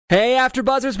Hey,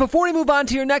 AfterBuzzers, before we move on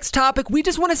to your next topic, we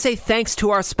just want to say thanks to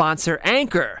our sponsor,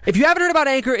 Anchor. If you haven't heard about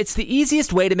Anchor, it's the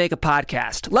easiest way to make a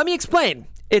podcast. Let me explain.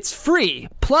 It's free.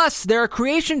 Plus, there are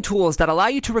creation tools that allow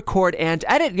you to record and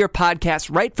edit your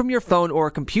podcast right from your phone or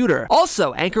computer.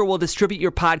 Also, Anchor will distribute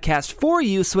your podcast for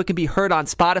you so it can be heard on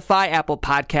Spotify, Apple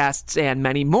Podcasts, and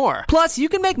many more. Plus, you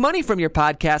can make money from your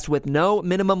podcast with no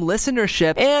minimum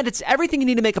listenership, and it's everything you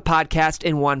need to make a podcast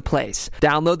in one place.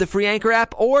 Download the free Anchor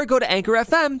app or go to Anchor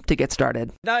FM to get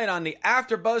started. Tonight on the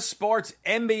AfterBuzz Sports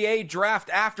NBA Draft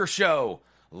After Show.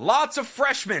 Lots of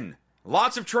freshmen,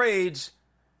 lots of trades,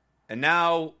 and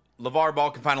now LeVar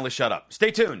Ball can finally shut up.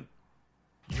 Stay tuned.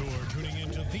 You're tuning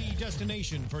into the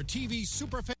destination for TV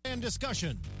superfan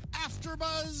discussion,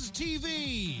 AfterBuzz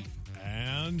TV.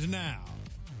 And now,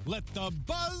 let the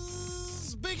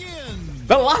buzz begin.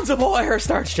 The Lonzo Ball era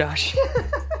starts, Josh.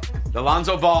 The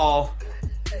Lonzo Ball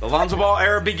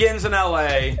era begins in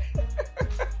LA.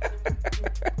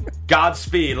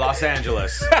 Godspeed, Los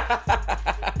Angeles.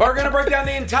 But we're going to break down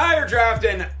the entire draft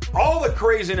and all the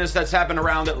craziness that's happened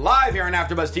around it live here on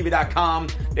AfterBuzzTV.com,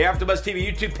 the AfterBuzz TV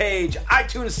YouTube page,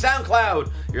 iTunes, SoundCloud.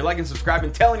 You're liking,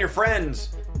 subscribing, telling your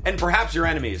friends, and perhaps your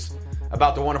enemies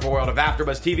about the wonderful world of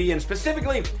AfterBuzz TV and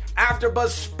specifically AfterBuzz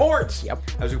Sports. Yep.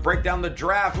 As we break down the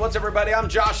draft. What's up, everybody? I'm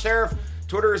Josh Tariff.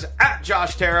 Twitter is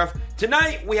 @JoshTariff.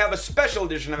 Tonight, we have a special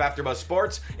edition of AfterBuzz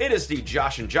Sports. It is the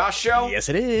Josh and Josh Show. Yes,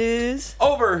 it is.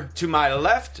 Over to my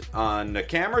left on the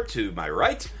camera, to my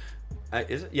right.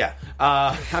 Is it? Yeah.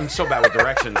 I'm so bad with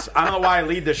directions. I don't know why I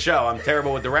lead this show. I'm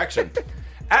terrible with direction.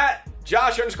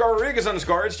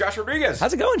 @Josh_Rodriguez_. It's Josh Rodriguez.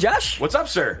 How's it going, Josh? What's up,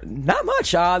 sir? Not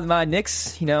much. My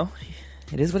Knicks,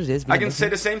 it is what it is. I can say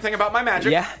the same thing about my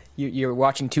Magic. Yeah, you're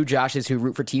watching two Joshes who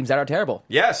root for teams that are terrible.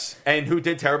 Yes, and who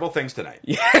did terrible things tonight.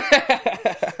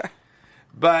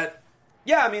 But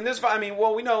yeah, we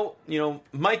know,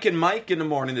 Mike and Mike in the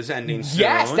morning is ending soon.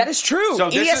 Yes, that is true.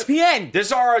 So ESPN. This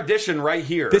is our audition right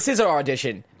here. This is our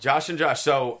audition. Josh and Josh.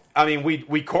 So,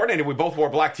 we coordinated. We both wore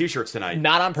black T-shirts tonight.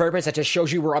 Not on purpose. That just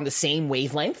shows you we're on the same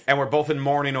wavelength. And we're both in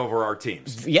mourning over our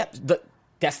teams. Yep.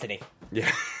 Destiny.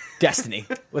 Yeah. Destiny.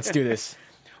 Let's do this.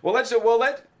 Well, let's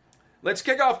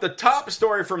kick off the top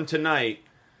story from tonight.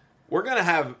 We're going to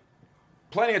have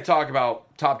plenty of talk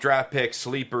about top draft picks,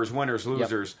 sleepers, winners,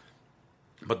 losers. Yep.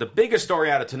 But the biggest story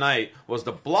out of tonight was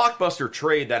the blockbuster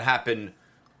trade that happened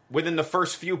within the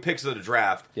first few picks of the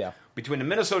draft between the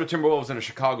Minnesota Timberwolves and the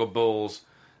Chicago Bulls.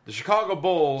 The Chicago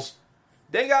Bulls,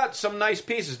 they got some nice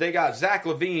pieces. They got Zach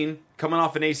LaVine coming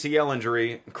off an ACL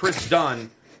injury, Chris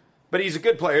Dunn. But he's a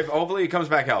good player. Hopefully he comes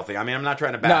back healthy. I'm not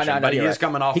trying to bash him, but he is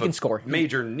coming off a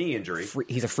major knee injury.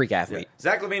 He's a freak athlete. Yeah.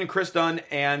 Zach LaVine and Chris Dunn,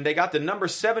 and they got the number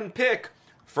 7 pick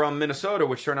from Minnesota,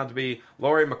 which turned out to be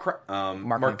Lauri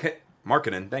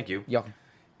Markkanen. Thank you. Yep.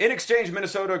 In exchange,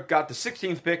 Minnesota got the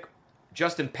 16th pick,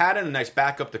 Justin Patton, a nice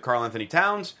backup to Karl Anthony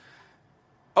Towns.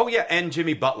 Oh, yeah, and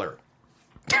Jimmy Butler.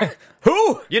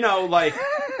 Who?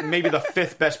 Maybe the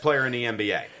 5th best player in the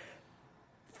NBA.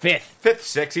 5th,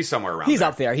 6th, he's somewhere around He's there.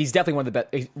 up there. He's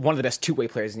definitely one of the best two-way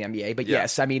players in the NBA. But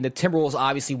yes, the Timberwolves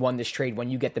obviously won this trade.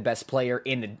 When you get the best player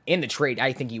in the trade,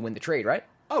 I think you win the trade, right?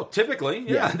 Oh, typically,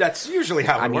 yeah. That's usually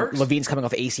how it works. LaVine's coming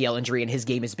off ACL injury, and his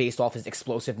game is based off his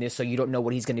explosiveness, so you don't know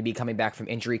what he's going to be coming back from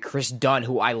injury. Chris Dunn,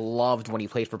 who I loved when he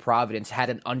played for Providence, had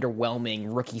an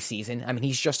underwhelming rookie season.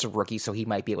 He's just a rookie, so he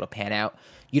might be able to pan out.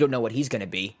 You don't know what he's going to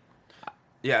be.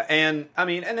 Yeah, and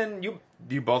then you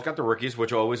both got the rookies,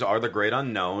 which always are the great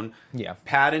unknown. Yeah.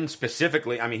 Patton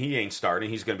specifically, he ain't starting.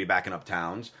 He's going to be backing up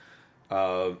Towns.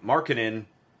 Markkanen,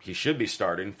 he should be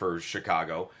starting for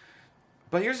Chicago.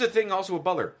 But here's the thing also with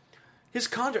Butler. His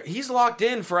contract, he's locked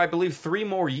in for, I believe, 3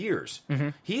 more years.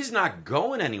 Mm-hmm. He's not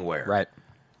going anywhere. Right.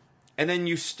 And then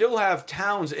you still have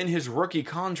Towns in his rookie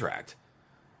contract.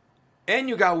 And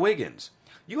you got Wiggins.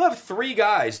 You have 3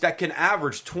 guys that can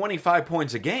average 25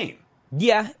 points a game.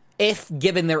 Yeah, if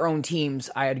given their own teams,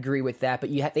 I'd agree with that. But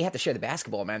they have to share the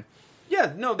basketball, man.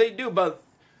 Yeah, no, they do. But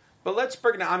let's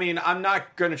break it down. I'm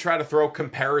not going to try to throw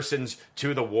comparisons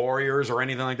to the Warriors or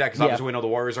anything like that, because obviously we know the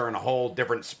Warriors are in a whole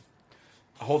different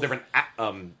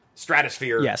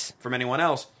stratosphere from anyone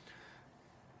else.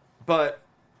 But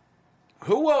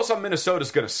who else on Minnesota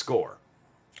is going to score?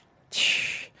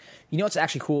 You know what's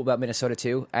actually cool about Minnesota,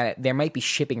 too? They might be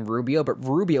shipping Rubio, but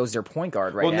Rubio's their point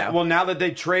guard now. Well, now that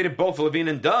they traded both LaVine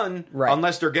and Dunn,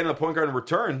 unless they're getting a point guard in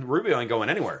return, Rubio ain't going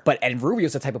anywhere. And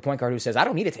Rubio's the type of point guard who says, I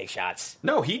don't need to take shots.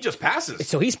 No, he just passes.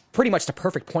 So he's pretty much the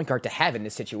perfect point guard to have in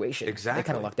this situation. Exactly. They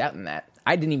kind of lucked out in that.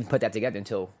 I didn't even put that together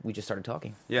until we just started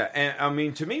talking. Yeah,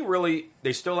 and to me, really,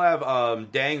 they still have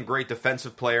great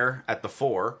defensive player at the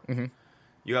 4. Mm-hmm.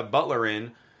 You have Butler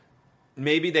in.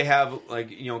 maybe they have, like,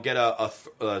 get a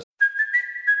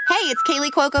Hey, it's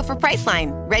Kaylee Cuoco for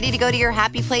Priceline. Ready to go to your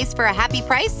happy place for a happy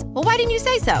price? Well, why didn't you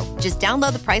say so? Just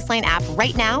download the Priceline app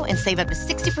right now and save up to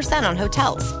 60% on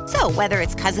hotels. So whether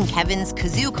it's Cousin Kevin's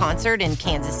Kazoo Concert in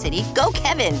Kansas City, go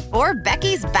Kevin, or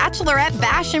Becky's Bachelorette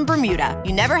Bash in Bermuda,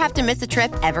 you never have to miss a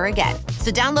trip ever again.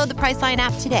 So download the Priceline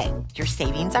app today. Your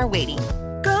savings are waiting.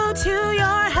 Go to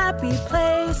your happy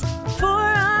place for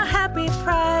a happy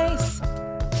price.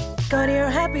 Go to your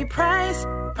happy price,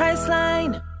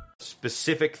 Priceline.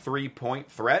 specific 3-point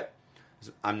threat.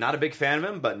 I'm not a big fan of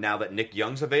him, but now that Nick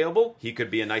Young's available, he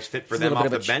could be a nice fit for them off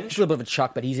the bench. It's a little bit of a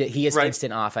chuck, but he is right.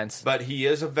 instant offense. But he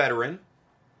is a veteran.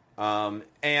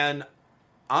 And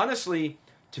honestly,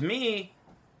 to me,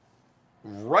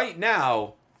 right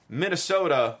now,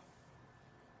 Minnesota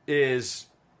is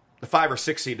the 5 or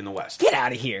 6 seed in the West. Get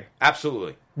out of here!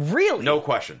 Absolutely, really, no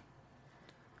question.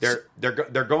 They're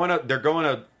going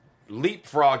to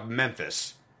leapfrog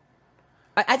Memphis.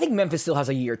 I think Memphis still has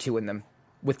a year or two in them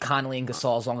with Conley and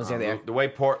Gasol as long as they're there. The way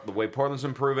Portland's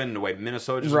improving, the way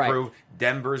Minnesota's improved,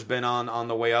 Denver's been on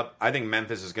the way up. I think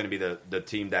Memphis is going to be the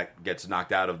team that gets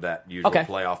knocked out of that usual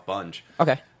playoff bunch.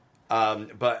 Okay.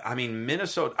 But I mean,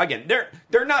 Minnesota again.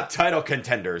 They're not title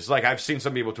contenders. Like I've seen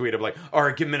some people tweet of like, "All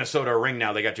right, give Minnesota a ring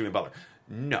now. They got Jimmy Butler."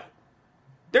 No,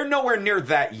 they're nowhere near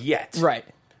that yet. Right.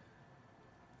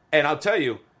 And I'll tell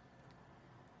you,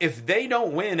 if they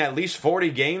don't win at least 40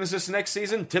 games this next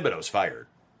season, Thibodeau's fired.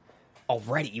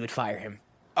 Already, you would fire him.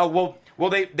 Oh well,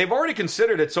 they've already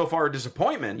considered it so far a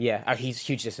disappointment. Yeah, he's a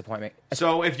huge disappointment.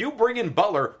 So if you bring in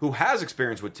Butler, who has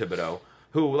experience with Thibodeau,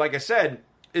 who, like I said,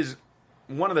 is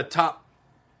one of the top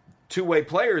two-way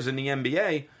players in the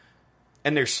NBA,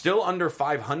 and they're still under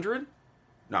 500,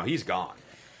 no, he's gone.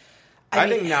 I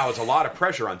think now it's a lot of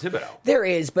pressure on Thibodeau. There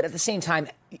is, but at the same time,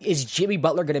 is Jimmy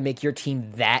Butler going to make your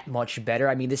team that much better?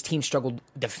 I mean, this team struggled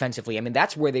defensively. I mean,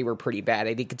 that's where they were pretty bad.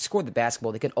 They could score the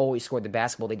basketball. They could always score the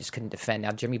basketball. They just couldn't defend.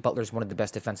 Now, Jimmy Butler is one of the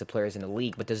best defensive players in the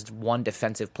league, but does one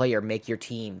defensive player make your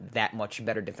team that much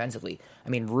better defensively? I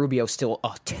mean, Rubio's still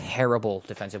a terrible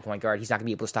defensive point guard. He's not going to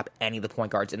be able to stop any of the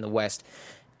point guards in the West,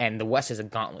 and the West is a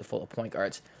gauntlet full of point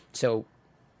guards. So,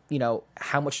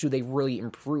 how much do they really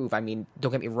improve? I mean,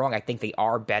 don't get me wrong, I think they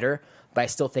are better, but I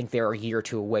still think they're a year or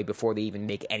two away before they even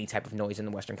make any type of noise in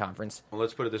the Western Conference. Well,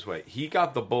 let's put it this way. He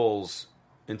got the Bulls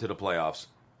into the playoffs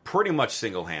pretty much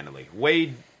single-handedly.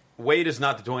 Wade is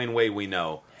not the Dwayne Wade we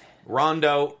know.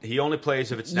 Rondo, he only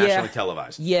plays if it's nationally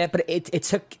televised. Yeah, but it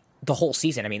took the whole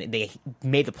season. I mean, they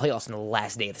made the playoffs in the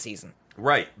last day of the season.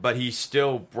 Right, but he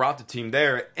still brought the team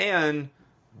there, and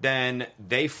then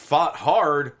they fought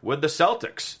hard with the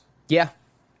Celtics. Yeah.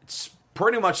 It's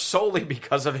pretty much solely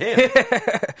because of him.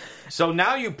 So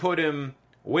now you put him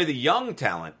with a young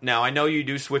talent. Now, I know you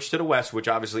do switch to the West, which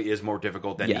obviously is more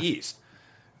difficult than the East.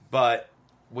 But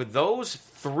with those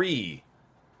three,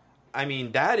 I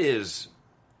mean, that is...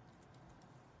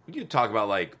 You talk about,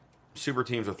 like, super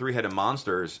teams or three-headed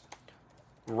monsters.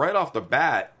 Right off the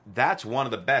bat, that's one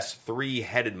of the best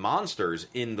three-headed monsters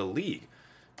in the league.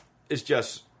 It's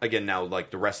just... Again, now,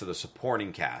 like the rest of the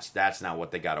supporting cast, that's now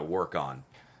what they got to work on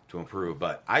to improve.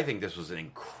 But I think this was an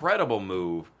incredible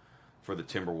move for the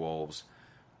Timberwolves.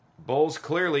 Bulls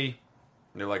clearly,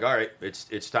 they're like, all right,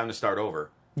 it's time to start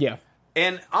over. Yeah.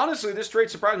 And honestly, this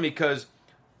trade surprised me because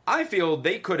I feel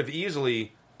they could have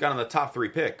easily gotten the top 3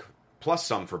 pick plus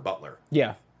some for Butler.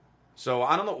 Yeah. So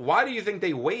I don't know. Why do you think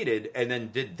they waited and then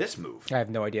did this move? I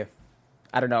have no idea.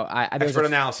 I don't know. Expert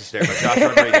analysis there by Josh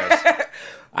Rodriguez.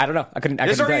 I don't know. I couldn't.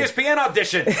 This is our ESPN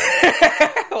audition.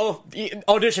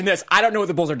 Audition this. I don't know what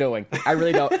the Bulls are doing. I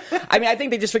really don't. I mean, I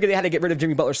think they just figured they had to get rid of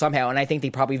Jimmy Butler somehow, and I think they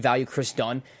probably value Chris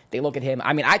Dunn. They look at him.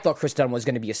 I mean, I thought Chris Dunn was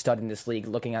going to be a stud in this league,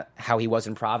 looking at how he was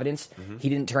in Providence. Mm-hmm. He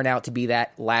didn't turn out to be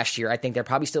that last year. I think they're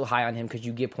probably still high on him because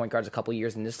you give point guards a couple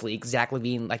years in this league. Zach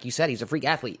LaVine, like you said, he's a freak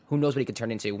athlete. Who knows what he could turn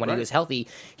into? When he was healthy,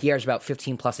 he averaged about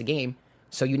 15 plus a game.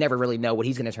 So you never really know what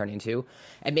he's going to turn into.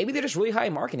 And maybe they're just really high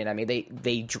in marketing. I mean,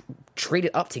 they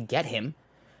traded up to get him.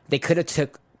 They could have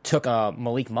took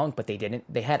Malik Monk, but they didn't.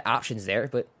 They had options there,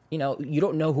 but, you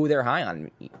don't know who they're high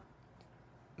on.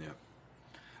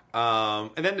 Yeah.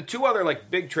 And then the two other,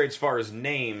 like, big trades as far as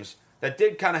names that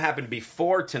did kind of happen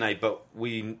before tonight, but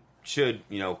we should,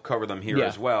 cover them here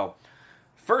as well.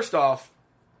 First off,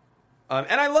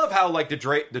 and I love how, like,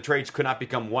 the trades could not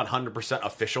become 100%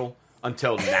 official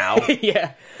until now.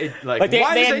 Yeah.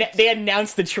 They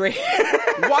announced the trade.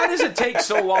 Why does it take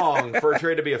so long for a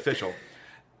trade to be official?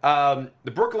 The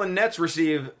Brooklyn Nets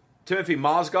receive Timothy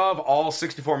Mozgov, all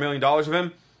 $64 million of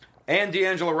him, and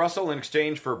D'Angelo Russell in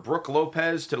exchange for Brook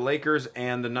Lopez to the Lakers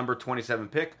and the number 27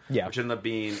 pick, which ended up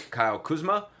being Kyle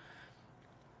Kuzma.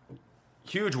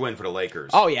 huge win for the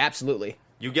Lakers. Oh, yeah, absolutely.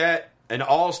 You get an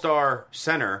all-star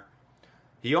center.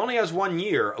 He only has 1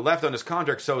 year left on his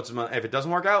contract, so if it doesn't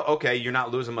work out, okay, you're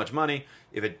not losing much money.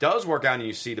 If it does work out and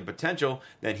you see the potential,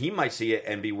 then he might see it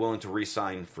and be willing to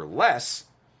re-sign for less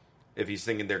if he's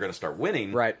thinking they're going to start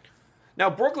winning. Right. Now,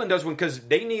 Brooklyn does win because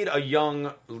they need a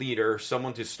young leader,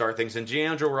 someone to start things, and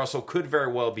D'Angelo Russell could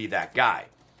very well be that guy.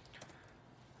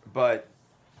 But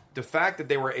the fact that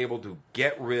they were able to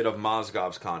get rid of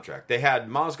Mozgov's contract. They had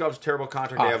Mozgov's terrible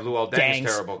contract. They have Luol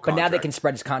Deng's terrible contract. But now they can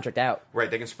spread his contract out.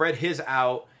 Right, they can spread his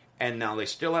out, and now they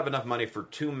still have enough money for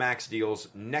 2 max deals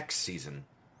next season.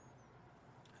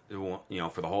 For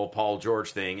the whole Paul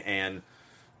George thing, and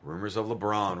rumors of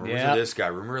LeBron, rumors of this guy,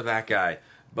 rumor of that guy.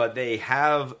 But they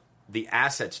have the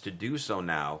assets to do so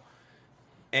now,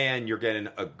 and you're getting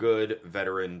a good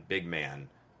veteran big man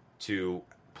to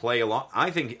play along.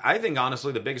 I think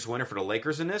honestly the biggest winner for the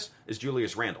Lakers in this is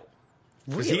Julius Randle.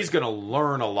 Because he's going to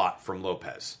learn a lot from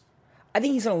Lopez. I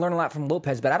think he's going to learn a lot from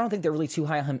Lopez, but I don't think they're really too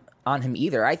high on him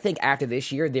either. I think after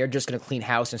this year, they're just going to clean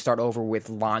house and start over with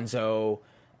Lonzo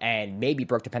and maybe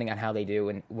Brooke, depending on how they do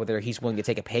and whether he's willing to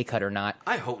take a pay cut or not.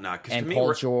 I hope not. And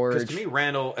Paul George. Because to me,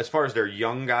 Randle, as far as their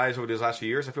young guys over these last few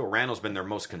years, I feel Randle's been their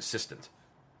most consistent.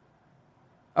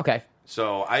 Okay.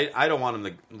 So I don't want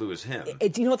them to lose him.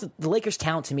 The Lakers'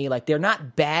 talent to me, like, they're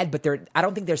not bad, but I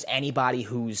don't think there's anybody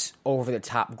who's over the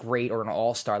top great or an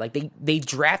all-star. Like, they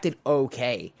drafted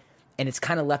okay, and it's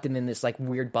kind of left them in this, like,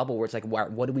 weird bubble where it's like,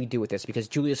 what do we do with this? Because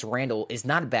Julius Randle is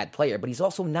not a bad player, but he's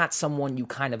also not someone you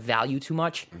kind of value too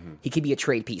much. Mm-hmm. He could be a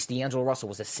trade piece. D'Angelo Russell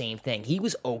was the same thing. He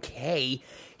was okay.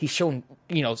 He's shown,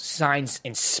 signs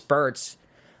in spurts,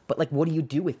 but, like, what do you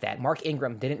do with that? Mark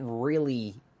Ingram didn't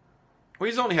really... Well,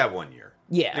 he's only had 1 year.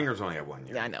 Yeah. Ingram's only had 1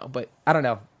 year. Yeah, I know, but I don't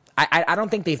know. I don't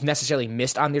think they've necessarily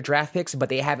missed on their draft picks, but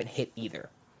they haven't hit either.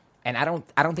 And I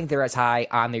don't think they're as high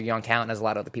on their young talent as a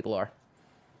lot of other people are.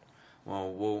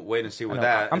 Well, we'll wait and see with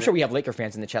that. I'm sure we have Laker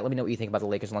fans in the chat. Let me know what you think about the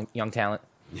Lakers' young talent.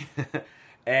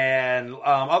 And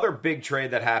other big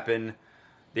trade that happened,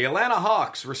 the Atlanta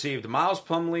Hawks received Miles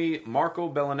Plumlee, Marco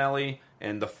Bellinelli,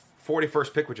 and the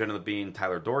 41st pick, which ended up being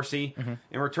Tyler Dorsey. Mm-hmm.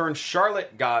 In return,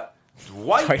 Charlotte got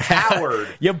Dwight Howard,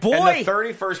 your boy, and the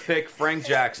 31st pick, Frank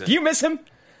Jackson. Do you miss him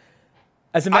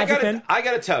as a Magic fan? I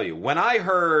got to tell you, when I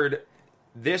heard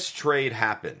this trade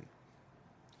happen,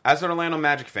 as an Orlando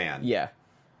Magic fan,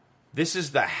 this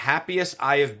is the happiest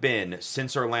I have been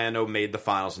since Orlando made the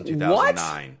finals in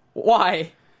 2009. What?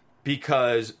 Why?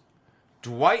 Because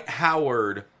Dwight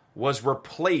Howard was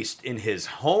replaced in his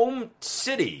home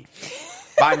city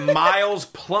by Miles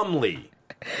Plumlee.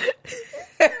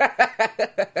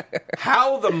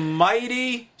 How the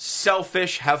mighty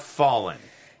selfish have fallen.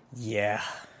 Yeah.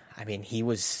 I mean, he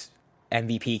was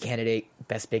MVP candidate,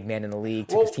 best big man in the league,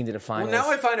 took his team to the finals. Well,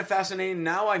 now I find it fascinating.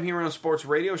 Now I'm hearing on sports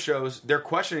radio shows, they're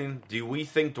questioning, do we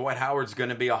think Dwight Howard's going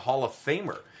to be a Hall of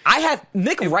Famer? I have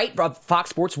Nick Wright of Fox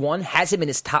Sports 1 has him in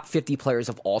his top 50 players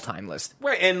of all time list.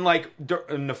 Right, and like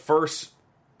in the first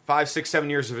 5, 6, 7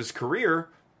 years of his career,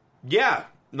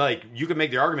 like you could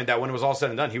make the argument that when it was all said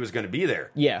and done, he was going to be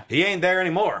there. Yeah. He ain't there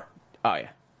anymore. Oh, yeah.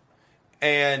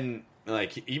 And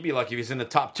like you'd be lucky if he's in the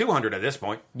top 200 at this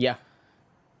point. Yeah.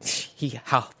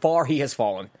 How far he has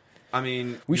fallen. I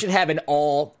mean, we should have an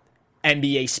all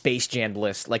NBA Space Jam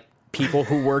list, like people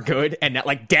who were good, and not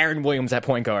like Darren Williams at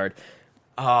point guard.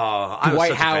 I was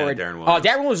such Howard. A fan of Darren Williams.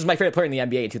 Darren Williams was my favorite player in the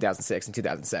NBA in 2006 and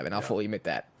 2007. I'll fully admit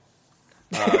that.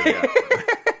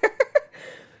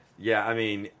 Yeah, I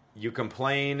mean, you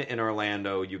complain in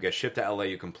Orlando, you get shipped to LA,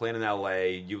 you complain in LA,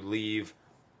 you leave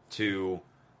to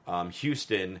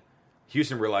Houston.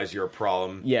 Houston realizes you're a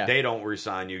problem. Yeah. They don't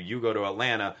re-sign you. You go to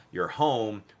Atlanta, you're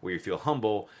home, where you feel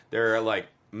humble. They're like,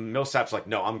 Millsap's like,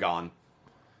 no, I'm gone.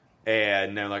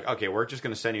 And they're like, okay, we're just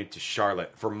going to send you to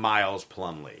Charlotte for Miles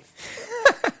Plumlee.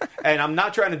 And I'm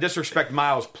not trying to disrespect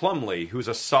Miles Plumlee, who's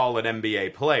a solid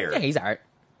NBA player. Yeah, he's all right.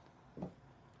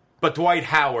 But Dwight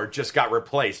Howard just got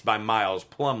replaced by Miles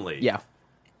Plumlee. Yeah.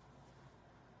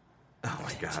 Oh,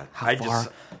 my God.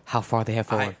 How far they have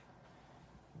fallen.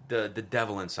 The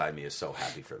devil inside me is so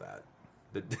happy for that.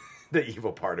 The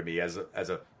evil part of me as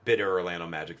a bitter Orlando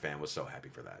Magic fan was so happy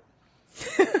for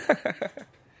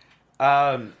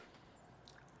that.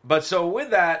 But so with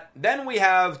that, then we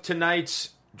have tonight's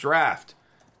draft.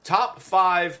 Top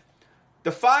 5.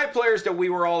 The 5 players that we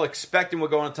were all expecting would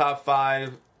go in the top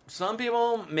 5. Some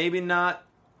people maybe not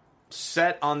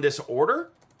set on this order.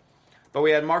 But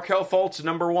we had Markelle Fultz,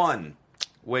 number 1.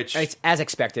 Which it's as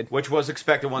expected. Which was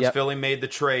expected once Philly made the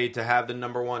trade to have the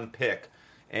number 1 pick.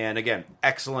 And again,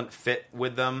 excellent fit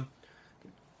with them.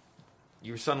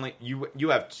 you suddenly you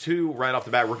have two right off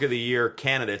the bat Rookie of the Year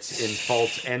candidates in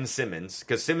Fultz and Simmons,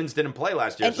 because Simmons didn't play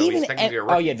last year, so he's technically a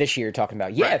rookie. Oh yeah, this year you're talking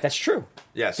about. Yeah, Right. that's true.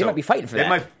 Yeah, they might be fighting for that. They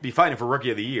might be fighting for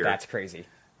Rookie of the Year. That's crazy.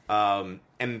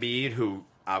 Embiid, who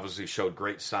obviously showed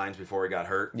great signs before he got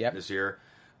hurt this year.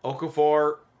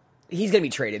 Okafor, He's going to be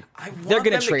traded. they're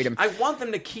going to trade him. I want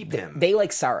them to keep him. They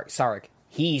like Saric. Saric,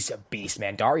 he's a beast,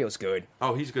 man. Dario's good.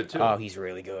 Oh, he's good too. Oh, he's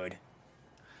really good.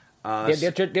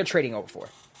 They're trading Okafor.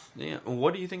 Yeah.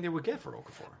 What do you think they would get for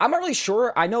Okafor? I'm not really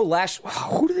sure. I know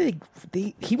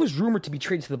he was rumored to be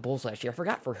traded to the Bulls last year. I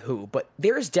forgot for who, but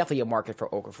there is definitely a market for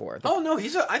Okafor. Oh no,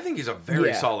 I think he's a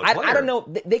very solid player. I don't know.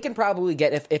 They can probably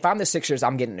get if I'm the Sixers,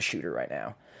 I'm getting a shooter right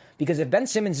now, because if Ben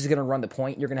Simmons is going to run the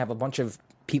point, you're going to have a bunch of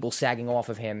people sagging off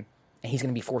of him, and he's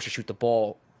going to be forced to shoot the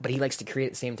ball. But he likes to create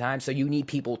at the same time, so you need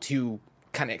people to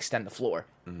kind of extend the floor.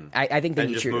 Mm-hmm. I think they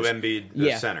need just shooters. Move Embiid to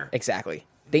the center. Exactly.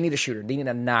 They need a shooter. They need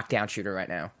a knockdown shooter right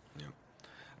now.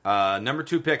 Number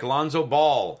 2 pick, Lonzo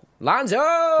Ball.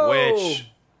 Lonzo! Which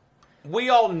we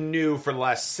all knew for the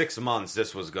last 6 months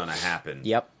this was going to happen.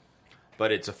 Yep.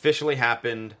 But it's officially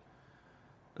happened.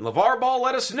 And LeVar Ball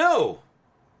let us know.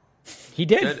 He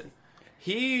did.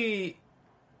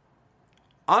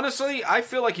 Honestly, I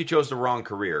feel like he chose the wrong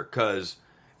career, because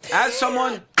as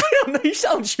someone... I don't know. He's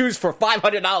selling shoes for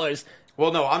 $500.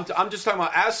 Well, no, I'm just talking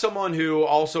about as someone who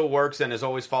also works and has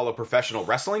always followed professional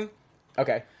wrestling.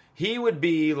 Okay. He would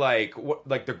be like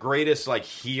the greatest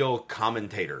heel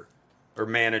commentator or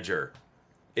manager,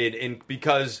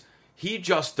 because he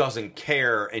just doesn't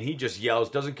care, and he just yells,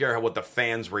 doesn't care what the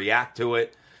fans react to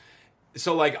it.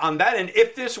 So on that end,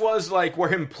 if this was where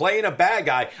him playing a bad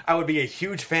guy, I would be a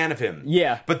huge fan of him.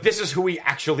 Yeah. But this is who he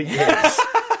actually is.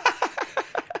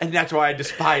 And that's why I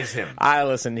despise him.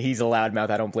 Listen, he's a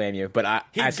loudmouth. I don't blame you. But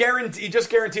he just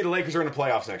guaranteed the Lakers are in the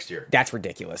playoffs next year. That's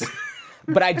ridiculous.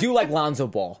 But I do like Lonzo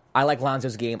Ball. I like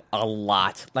Lonzo's game a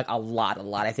lot. A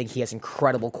lot. I think he has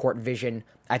incredible court vision.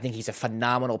 I think he's a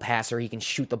phenomenal passer. He can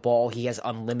shoot the ball. He has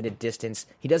unlimited distance.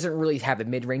 He doesn't really have a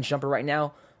mid-range jumper right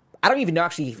now. I don't even know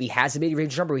actually if he has a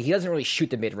mid-range jumper. He doesn't really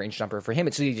shoot the mid-range jumper. For him,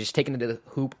 it's either just taking it to the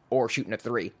hoop or shooting a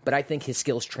three. But I think his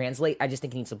skills translate. I just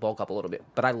think he needs to bulk up a little bit.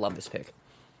 But I love this pick.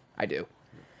 I do.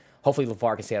 Hopefully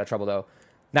LeVar can stay out of trouble, though.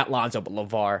 Not Lonzo, but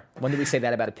LeVar. When did we say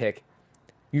that about a pick?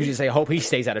 Usually say, I hope he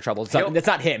stays out of trouble. That's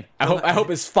not him. I hope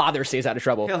his father stays out of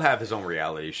trouble. He'll have his own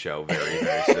reality show very,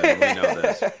 very soon. We know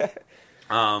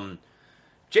this.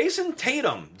 Jason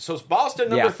Tatum. So it's Boston,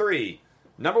 number 3.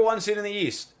 Number 1 seed in the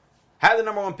East. Had the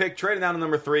number 1 pick, traded down to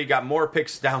number 3, got more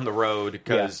picks down the road,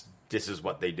 because this is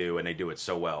what they do, and they do it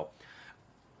so well.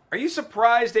 Are you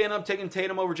surprised they end up taking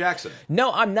Tatum over Jackson?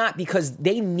 No, I'm not, because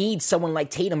they need someone like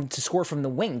Tatum to score from the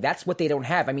wing. That's what they don't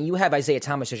have. I mean, you have Isaiah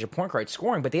Thomas as your point guard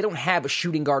scoring, but they don't have a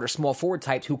shooting guard or small forward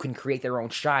type who can create their own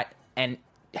shot and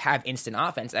have instant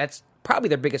offense. That's probably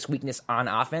their biggest weakness on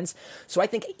offense. So I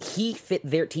think he fit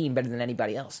their team better than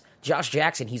anybody else. Josh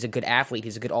Jackson, he's a good athlete.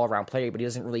 He's a good all-around player, but he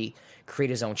doesn't really create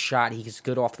his own shot. He's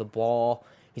good off the ball.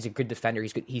 He's a good defender.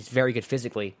 He's very good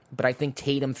physically. But I think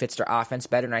Tatum fits their offense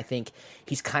better, and I think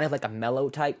he's kind of like a mellow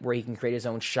type where he can create his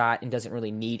own shot and doesn't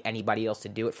really need anybody else to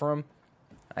do it for him.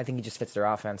 I think he just fits their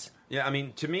offense. Yeah, I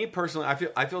mean, to me personally,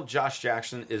 I feel Josh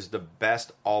Jackson is the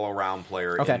best all-around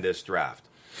player in this draft.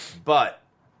 But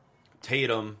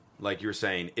Tatum, like you're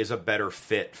saying, is a better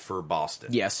fit for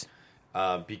Boston. Yes.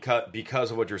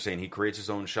 Because of what you're saying. He creates his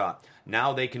own shot.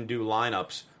 Now they can do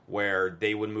lineups where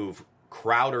they would move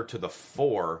Crowder to the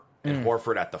 4 and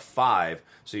Horford at the 5,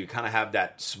 so you kind of have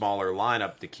that smaller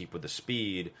lineup to keep with the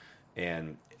speed,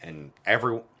 and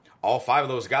all 5 of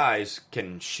those guys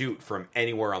can shoot from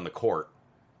anywhere on the court.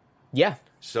 Yeah.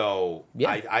 So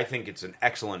I think it's an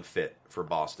excellent fit for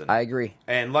Boston. I agree.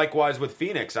 And likewise with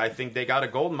Phoenix, I think they got a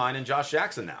gold mine in Josh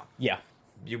Jackson now. Yeah.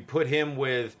 You put him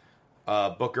with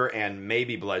Booker and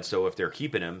maybe Bledsoe if they're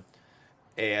keeping him,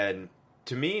 and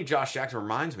to me, Josh Jackson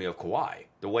reminds me of Kawhi.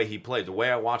 The way he played, the way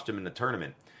I watched him in the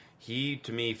tournament. He,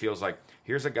 to me, feels like,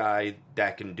 here's a guy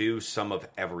that can do some of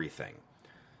everything.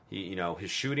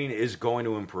 His shooting is going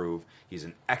to improve. He's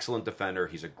an excellent defender.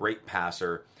 He's a great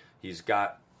passer. He's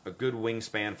got a good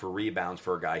wingspan for rebounds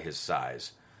for a guy his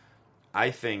size. I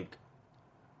think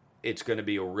it's going to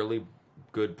be a really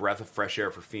good breath of fresh air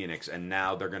for Phoenix, and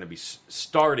now they're going to be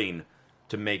starting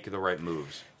to make the right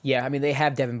moves. Yeah, I mean, they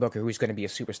have Devin Booker, who's going to be a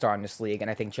superstar in this league,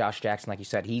 and I think Josh Jackson, like you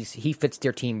said, he fits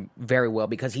their team very well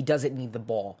because he doesn't need the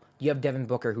ball. You have Devin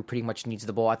Booker, who pretty much needs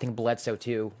the ball. I think Bledsoe,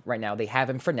 too, right now. They have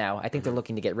him for now. I think they're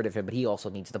looking to get rid of him, but he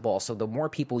also needs the ball. So the more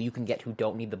people you can get who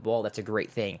don't need the ball, that's a great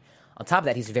thing. On top of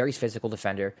that, he's a very physical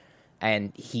defender,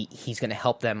 and he's going to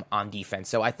help them on defense.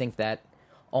 So I think that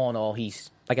all in all,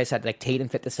 he's, like I said, like Tatum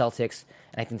fit the Celtics,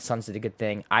 and I think Suns did a good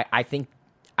thing. I think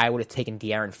I would have taken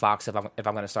De'Aaron Fox if I'm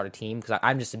going to start a team, because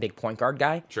I'm just a big point guard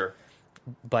guy. Sure.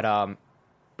 But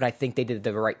I think they did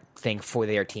the right thing for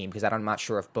their team, because I'm not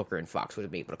sure if Booker and Fox would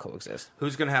have been able to coexist.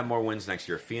 Who's going to have more wins next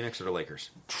year, Phoenix or the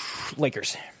Lakers?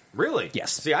 Lakers. Really?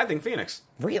 Yes. See, I think Phoenix.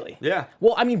 Really? Yeah.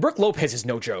 Well, I mean, Brook Lopez is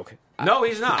no joke. No,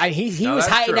 he's not. He No, was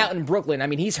that's hiding true. out in Brooklyn. I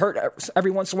mean, he's hurt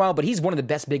every once in a while, but he's one of the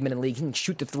best big men in the league. He can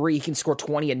shoot the three. He can score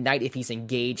 20 a night if he's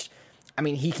engaged. I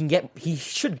mean, he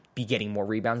should be getting more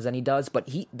rebounds than he does, but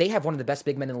they have one of the best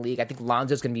big men in the league. I think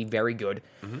Lonzo's going to be very good.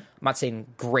 Mm-hmm. I'm not saying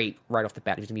great right off the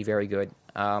bat. He's going to be very good.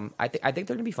 I think they're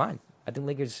going to be fine. I think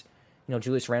Lakers,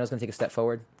 Julius Randle's going to take a step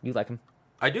forward. You like him?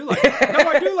 I do like him. No,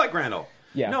 I do like Randall.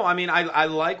 Yeah. No, I mean, I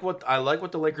like what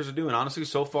the Lakers are doing. Honestly,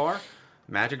 so far,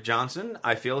 Magic Johnson,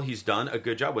 I feel he's done a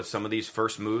good job with some of these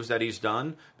first moves that he's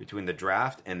done between the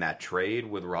draft and that trade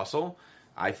with Russell.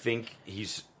 I think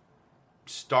he's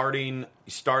starting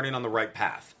on the right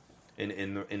path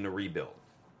in the rebuild.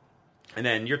 And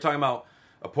then you're talking about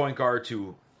a point guard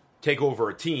to take over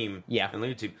a team and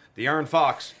lead a team. The De'Aaron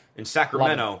Fox in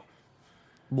Sacramento.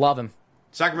 Love him.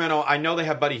 Sacramento, I know they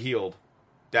have Buddy Hield.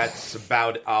 That's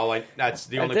about all that's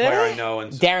the only player I know.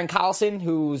 And Darren Collison,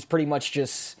 who's pretty much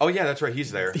just... Oh, yeah, that's right.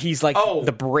 He's there. He's like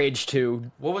the bridge to...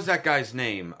 What was that guy's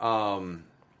name?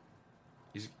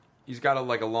 He's got a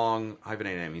long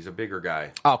hyphenated name. He's a bigger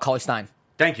guy. Oh, Cauley-Stein.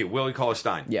 Thank you, Willie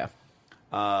Cauley-Stein. Yeah.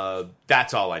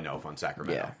 That's all I know on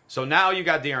Sacramento. Yeah. So now you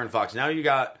got De'Aaron Fox. Now you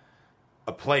got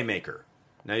a playmaker.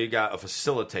 Now you got a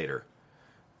facilitator.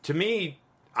 To me,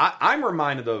 I'm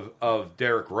reminded of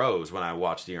Derrick Rose when I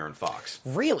watch De'Aaron Fox.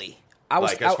 Really?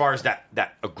 As far as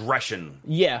that aggression.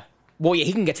 Yeah. Well, yeah,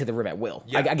 he can get to the rim at will.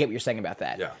 Yeah. I get what you're saying about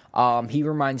that. Yeah. He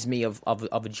reminds me of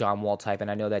a John Wall type,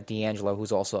 and I know that D'Angelo,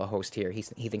 who's also a host here, he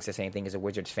thinks the same thing as a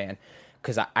Wizards fan,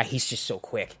 because he's just so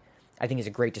quick. I think he's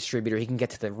a great distributor. He can get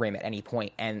to the rim at any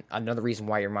point. And another reason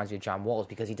why he reminds me of John Wall is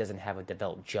because he doesn't have a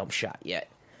developed jump shot yet.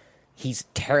 He's a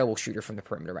terrible shooter from the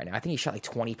perimeter right now. I think he shot like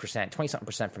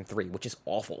 20-something% from three, which is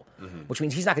awful. Mm-hmm. Which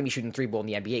means he's not going to be shooting three ball in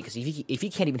the NBA, because if he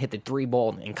can't even hit the three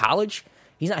ball in college,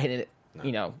 he's not hitting it,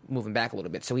 moving back a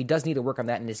little bit. So he does need to work on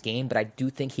that in this game, but I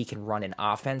do think he can run an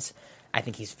offense. I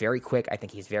think he's very quick. I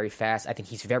think he's very fast. I think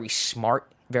he's very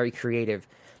smart, very creative.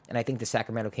 And I think the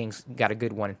Sacramento Kings got a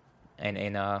good one.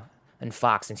 And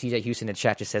Fox, and CJ Houston in the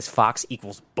chat just says Fox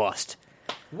equals bust.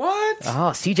 What?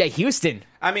 Oh, CJ Houston.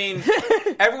 I mean,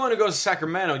 everyone who goes to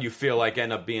Sacramento, you feel like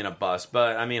end up being a bust.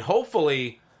 But, I mean,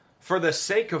 hopefully, for the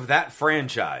sake of that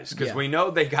franchise, because we know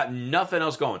they got nothing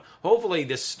else going, hopefully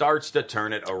this starts to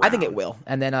turn it around. I think it will.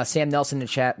 And then Sam Nelson in the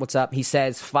chat, what's up? He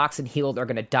says Fox and Hield are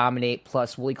going to dominate,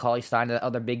 plus Willie Cauley-Stein, the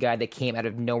other big guy that came out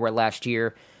of nowhere last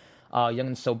year. Young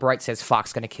and So Bright says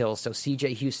Fox going to kill. So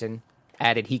CJ Houston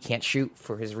added he can't shoot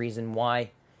for his reason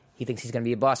why he thinks he's going to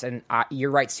be a bust. And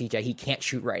you're right, CJ. He can't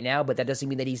shoot right now, but that doesn't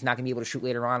mean that he's not going to be able to shoot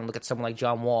later on. Look at someone like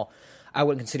John Wall. I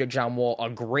wouldn't consider John Wall a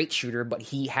great shooter, but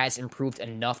he has improved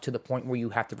enough to the point where you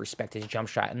have to respect his jump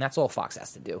shot, and that's all Fox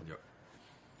has to do. Yep.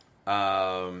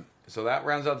 So that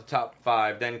rounds out the top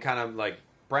five. Then kind of like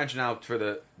branching out for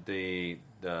the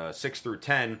 6 through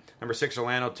 10. Number 6,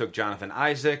 Orlando took Jonathan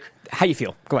Isaac. How you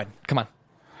feel? Go ahead. Come on.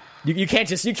 You can't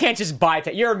just buy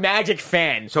that. You're a Magic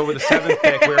fan. So with the 7th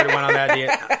pick, we already went on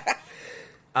that.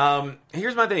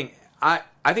 Here's my thing.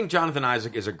 I think Jonathan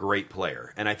Isaac is a great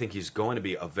player, and I think he's going to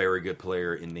be a very good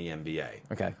player in the NBA.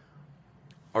 Okay.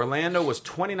 Orlando was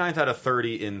 29th out of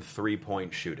 30 in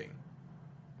three-point shooting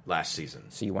last season.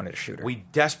 So you wanted a shooter. We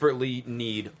desperately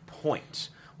need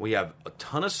points. We have a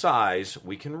ton of size.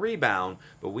 We can rebound,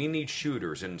 but we need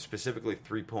shooters, and specifically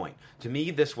three-point. To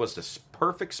me, this was the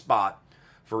perfect spot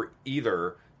for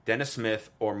either Dennis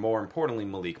Smith or, more importantly,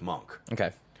 Malik Monk.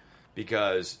 Okay.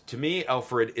 Because, to me,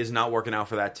 Elfrid is not working out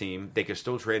for that team. They could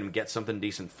still trade him, get something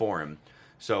decent for him.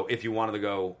 So if you wanted to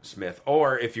go Smith,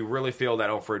 or if you really feel that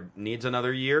Elfrid needs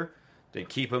another year, then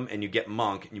keep him and you get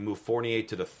Monk, and you move 48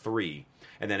 to the 3.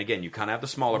 And then, again, you kind of have the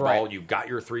smaller ball. You've got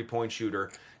your three-point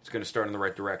shooter. It's going to start in the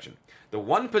right direction. The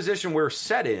one position we're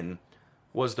set in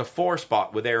was the 4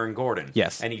 spot with Aaron Gordon.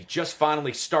 Yes. And he just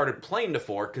finally started playing the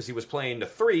 4 because he was playing the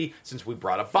 3 since we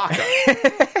brought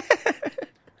Ibaka.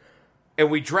 And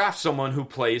we draft someone who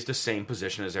plays the same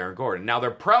position as Aaron Gordon. Now,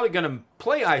 they're probably going to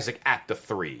play Isaac at the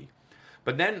 3.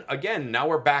 But then, again, now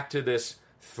we're back to this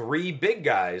 3 big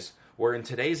guys, where in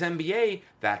today's NBA,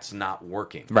 that's not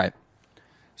working. Right.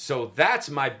 So that's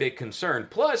my big concern.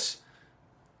 Plus,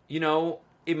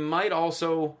 it might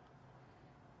also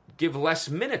give less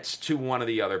minutes to one or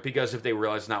the other, because if they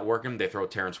realize it's not working, they throw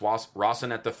Terrence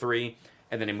Rawson at the 3,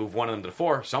 and then they move one of them to the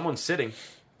 4. Someone's sitting.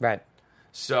 Right.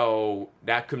 So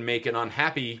that could make an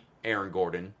unhappy Aaron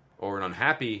Gordon or an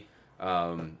unhappy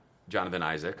Jonathan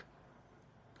Isaac.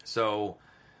 So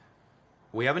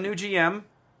we have a new GM.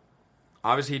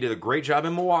 Obviously, he did a great job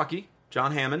in Milwaukee,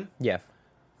 John Hammond. Yeah.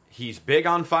 He's big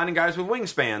on finding guys with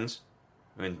wingspans.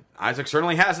 I mean, Isaac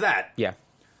certainly has that. Yeah.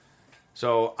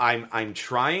 So I'm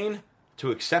trying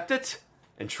to accept it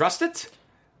and trust it,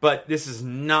 but this is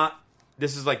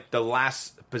like the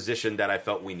last position that I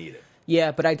felt we needed.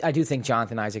 Yeah, but I do think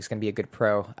Jonathan Isaac's going to be a good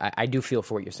pro. I do feel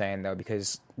for what you're saying, though,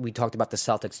 because we talked about the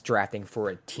Celtics drafting for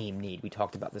a team need. We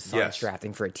talked about the Suns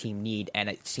drafting for a team need, and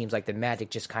it seems like the Magic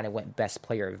just kind of went best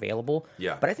player available.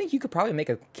 Yeah. But I think you could probably make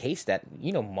a case that,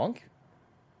 Monk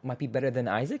might be better than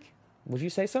Isaac. Would you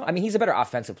say so? I mean, he's a better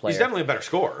offensive player. He's definitely a better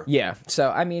scorer. Yeah. So,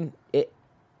 I mean,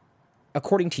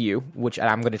 according to you, which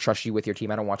I'm going to trust you with your team,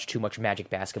 I don't watch too much Magic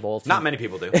basketball. Not many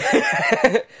people do.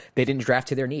 They didn't draft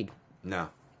to their need. No.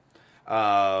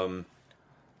 Laurie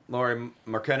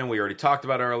Markkanen, we already talked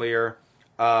about earlier.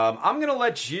 I'm going to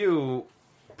let you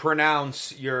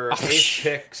pronounce your 8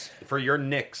 picks for your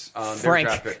Knicks on Frank.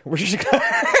 their draft pick. We're just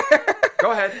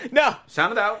Go ahead. No.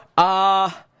 Sound it out.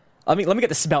 let me get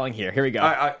the spelling here. Here we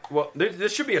go. Well,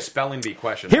 this should be a spelling bee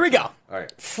question. Here we go. All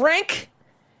right. Frank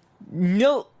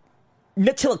Ntilikina.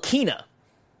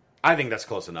 I think that's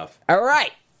close enough. All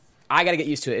right. I got to get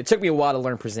used to it. It took me a while to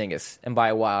learn Porzingis, and by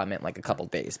a while I meant like a couple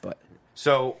days. But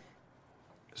So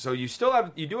you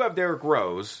do have Derrick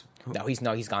Rose. no,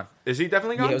 he's gone. Is he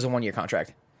definitely gone? Yeah, it was a 1-year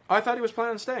contract. Oh, I thought he was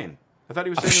planning on staying. I thought he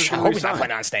was saying he was I going hope to he's not resign.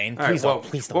 planning on staying. All right,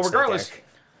 Please don't. Well, stay, regardless, Derek.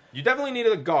 you definitely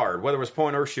needed a guard, whether it was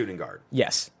point or shooting guard.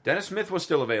 Yes. Dennis Smith was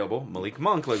still available. Malik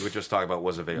Monk, like we just talked about,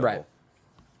 was available. Right.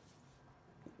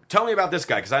 Tell me about this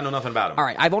guy, because I know nothing about him. All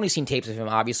right, I've only seen tapes of him.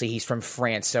 Obviously, he's from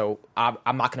France, so I'm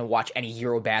not going to watch any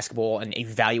Euro basketball and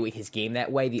evaluate his game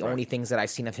that way. The only things that I've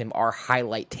seen of him are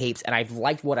highlight tapes, and I've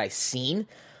liked what I've seen.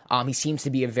 He seems to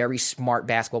be a very smart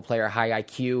basketball player, high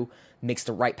IQ, makes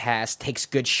the right pass, takes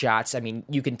good shots. I mean,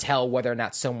 you can tell whether or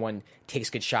not someone takes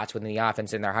good shots within the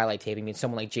offense in their highlight tape. I mean,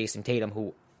 someone like Jason Tatum,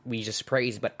 who we just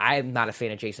praised, but I'm not a fan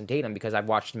of Jason Tatum because I've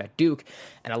watched him at Duke,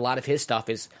 and a lot of his stuff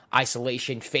is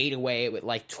isolation, fade away with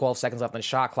like 12 seconds left on the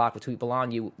shot clock with two people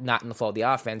on you, not in the flow of the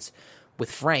offense.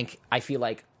 With Frank, I feel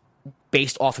like,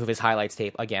 based off of his highlights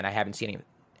tape, again, I haven't seen any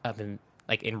of him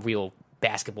like in real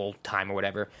basketball time or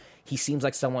whatever. He seems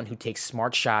like someone who takes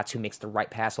smart shots, who makes the right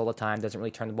pass all the time, doesn't really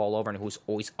turn the ball over, and who's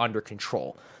always under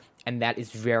control. And that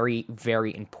is very,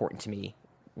 very important to me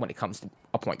when it comes to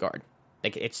a point guard.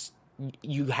 Like,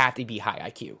 you have to be high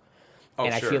IQ.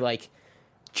 And sure. I feel like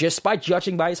just by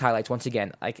judging by his highlights, once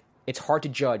again, like, it's hard to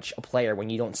judge a player when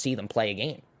you don't see them play a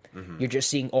game. Mm-hmm. You're just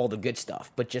seeing all the good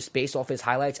stuff. But just based off his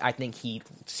highlights, I think he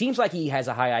seems like he has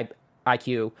a high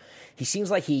IQ. He seems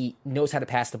like he knows how to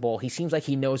pass the ball. He seems like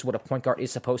he knows what a point guard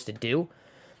is supposed to do.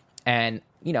 And,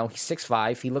 he's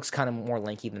 6'5". He looks kind of more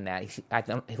lanky than that.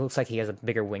 He looks like he has a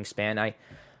bigger wingspan.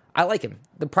 I like him.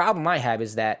 The problem I have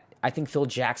is that I think Phil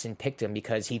Jackson picked him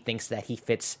because he thinks that he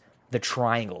fits the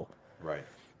triangle. Right.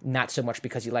 Not so much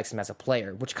because he likes him as a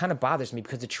player, which kind of bothers me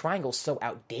because the triangle's so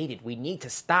outdated. We need to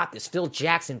stop this. Phil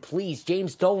Jackson, please.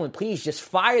 James Dolan, please just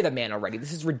fire the man already.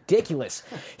 This is ridiculous.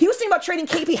 He was thinking about trading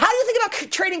KP. How do you think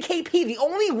about trading KP? The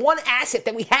only one asset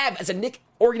that we have as a Knick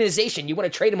organization. You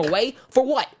want to trade him away? For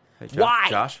what? Hey, Why?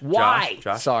 Josh? Why?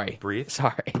 Josh? Sorry. Breathe.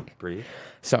 Sorry. Breathe.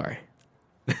 Sorry.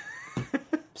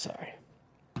 Sorry.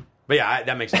 But yeah,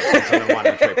 that makes no sense. I don't want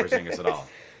to trade Porzingis at all.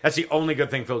 That's the only good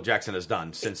thing Phil Jackson has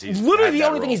done since he's literally had the that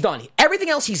only thing role. he's done. Everything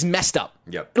else he's messed up.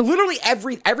 Yep. Literally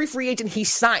every free agent he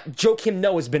signed, Joakim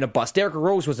Noah has been a bust. Derrick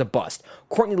Rose was a bust.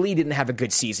 Courtney Lee didn't have a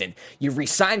good season. You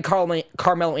re-signed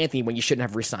Carmelo Anthony when you shouldn't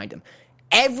have re-signed him.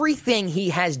 Everything he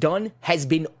has done has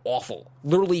been awful.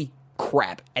 Literally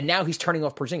crap. And now he's turning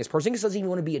off Porzingis. Porzingis doesn't even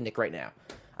want to be a Knick right now.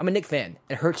 I'm a Knick fan.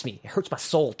 It hurts me. It hurts my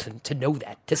soul to know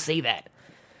that, to say that.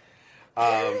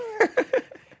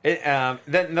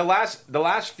 Then the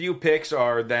last few picks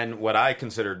are then what I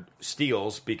considered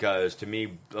steals because to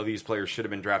me these players should have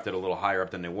been drafted a little higher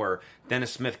up than they were.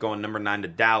 Dennis Smith going number 9 to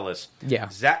Dallas. Yeah.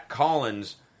 Zach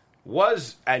Collins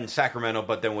was in Sacramento,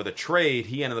 but then with a trade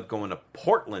he ended up going to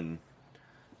Portland.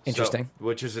 Interesting.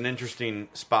 Which is an interesting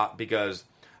spot because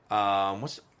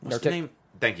what's the name?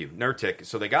 Thank you, Nurkic.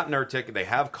 So they got Nurkic. They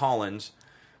have Collins.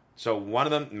 So one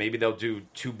of them maybe they'll do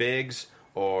two bigs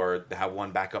or have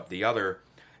one back up the other.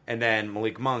 And then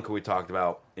Malik Monk, who we talked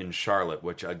about in Charlotte,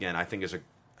 which, again, I think is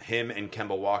him and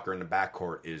Kemba Walker in the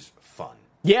backcourt is fun.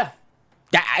 Yeah.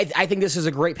 I think this is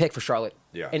a great pick for Charlotte.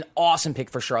 Yeah. An awesome pick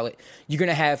for Charlotte. You're going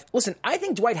to have... Listen, I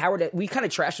think Dwight Howard... We kind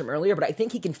of trashed him earlier, but I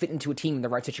think he can fit into a team in the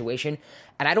right situation.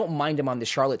 And I don't mind him on the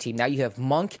Charlotte team. Now you have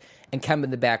Monk and Kemba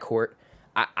in the backcourt.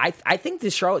 I think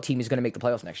this Charlotte team is going to make the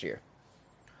playoffs next year.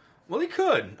 Well, he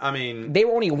could. I mean, They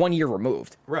were only 1 year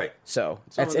removed. right. So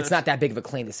So it's that's- not that big of a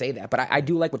claim to say that. But I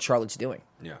do like what Charlotte's doing.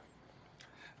 Yeah.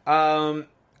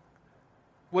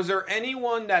 Was there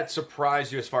anyone that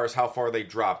surprised you as far as how far they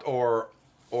dropped, or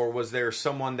was there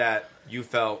someone that you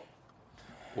felt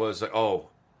was like, oh,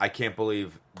 I can't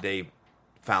believe they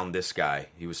found this guy.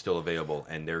 He was still available,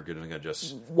 and they're going to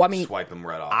just swipe him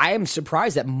right off. I am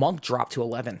surprised that Monk dropped to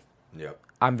 11. Yep.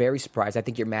 I'm very surprised. I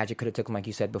think your Magic could have took him, like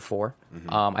you said before.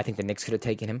 I think the Knicks could have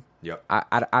taken him. Yep.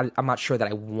 I'm not sure that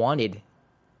I wanted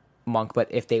Monk, but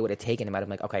if they would have taken him, I'd have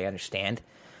been like, okay, I understand.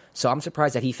 So I'm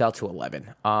surprised that he fell to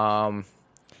 11.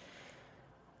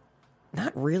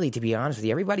 Not really, to be honest with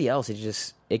you. Everybody else,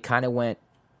 it kind of went.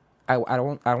 I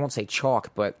won't say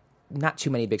chalk, but not too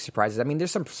many big surprises. I mean,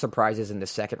 there's some surprises in the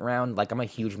second round. Like, I'm a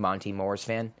huge Monty Morris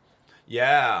fan,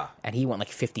 Yeah. and he went like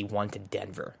 51 to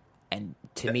Denver. And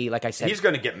to me, like I said, He's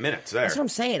going to get minutes there. that's what I'm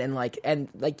saying. And like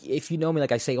if you know me,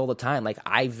 like I say all the time, like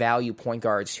I value point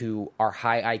guards who are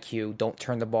high IQ, don't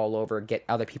turn the ball over, get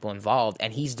other people involved,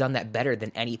 and he's done that better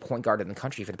than any point guard in the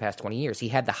country for the past 20 years. He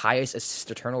had the highest assist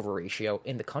to turnover ratio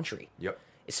in the country. Yep.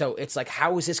 So it's like,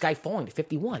 how is this guy falling to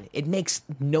 51? It makes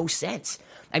no sense.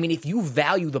 I mean, if you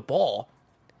value the ball,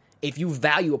 if you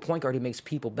value a point guard who makes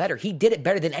people better, he did it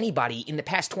better than anybody in the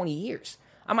past 20 years.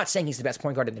 I'm not saying he's the best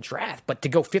point guard in the draft, but to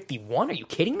go 51, are you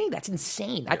kidding me? That's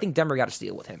insane. I think Denver got a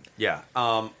steal with him. Yeah.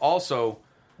 Also,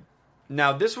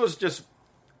 now this was just.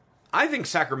 I think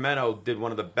Sacramento did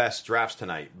one of the best drafts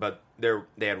tonight, but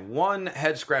they had one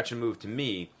head scratching move to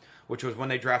me, which was when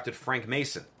they drafted Frank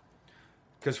Mason.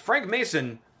 Because Frank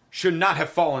Mason should not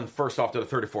have fallen first off to the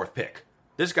 34th pick.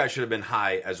 This guy should have been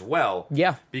high as well.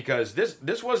 Yeah. Because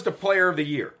this was the player of the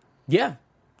year. Yeah.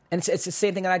 And it's the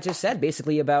same thing that I just said,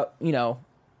 basically, about,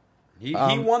 He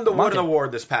won the Monty. Wooden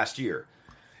Award this past year.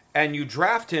 And you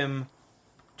draft him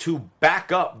to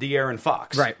back up De'Aaron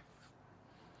Fox. right.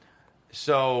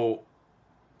 So,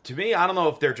 to me, I don't know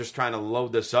if they're just trying to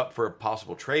load this up for a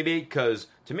possible trade bait, because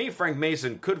to me, Frank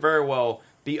Mason could very well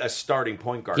be a starting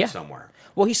point guard Yeah. somewhere.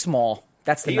 Well, he's small.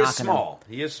 That's the He knock is on him. small.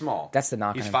 He is small. That's the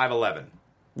knock He's on him. 5'11".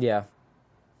 Yeah.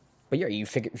 But yeah,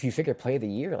 if you figure play of the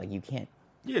year, like, you can't.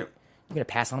 Yeah. You're going to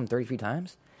pass on him 33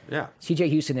 times? Yeah. CJ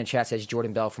Houston in chat says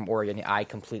Jordan Bell from Oregon. I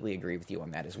completely agree with you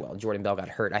on that as well. Jordan Bell got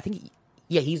hurt. I think,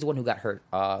 he's the one who got hurt.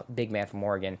 Big man from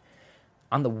Oregon.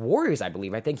 On the Warriors, I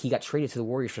believe. I think he got traded to the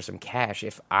Warriors for some cash,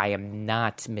 if I am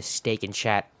not mistaken,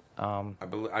 chat.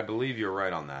 I believe you're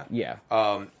right on that. Yeah.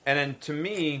 And then to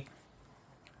me,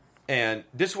 and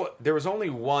there was only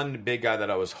one big guy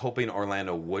that I was hoping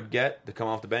Orlando would get to come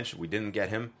off the bench. We didn't get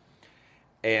him.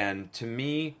 And to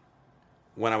me,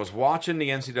 when I was watching the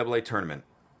NCAA tournament,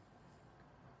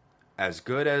 as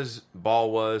good as Ball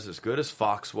was, as good as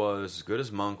Fox was, as good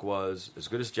as Monk was, as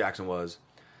good as Jackson was,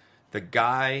 the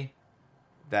guy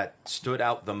that stood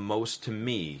out the most to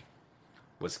me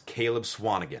was Caleb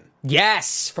Swanigan.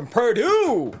 Yes, from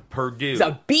Purdue. Purdue. He's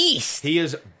a beast. He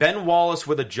is Ben Wallace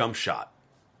with a jump shot.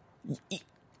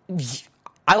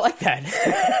 I like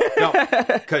that. No,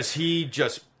 because he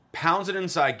just pounds it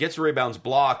inside, gets rebounds,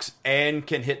 blocks, and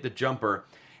can hit the jumper.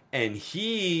 And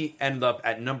he ended up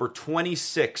at number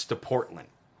 26 to Portland.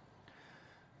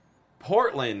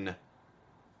 Portland,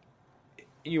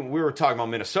 we were talking about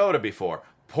Minnesota before.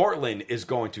 Portland is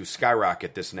going to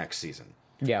skyrocket this next season.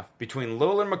 Yeah. Between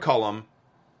Lillard, McCollum,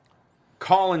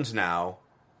 Collins now,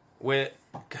 with,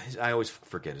 guys, I always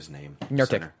forget his name. Nurkic.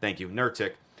 Center. Thank you,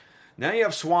 Nurkic. Now you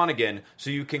have Swanigan, so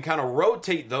you can kind of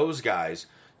rotate those guys.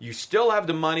 You still have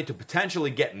the money to potentially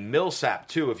get Millsap,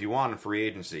 too, if you want in free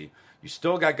agency. You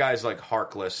still got guys like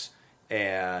Harkless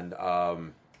and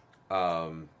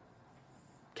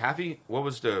Caffey. What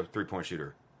was the three-point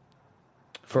shooter?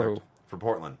 For who? For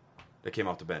Portland. That came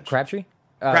off the bench. Crabtree?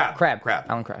 Crab.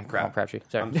 Alan Crabtree.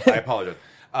 Sorry. I apologize.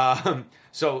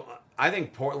 So I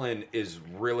think Portland is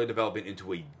really developing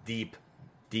into a deep,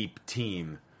 deep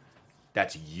team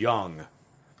that's young.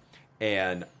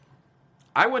 And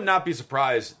I would not be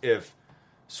surprised if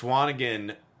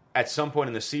Swanigan, at some point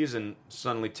in the season,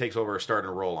 suddenly takes over a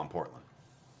starting role on Portland.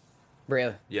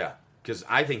 Really? Yeah, because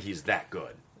I think he's that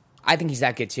good. I think he's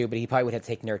that good too, but he probably would have to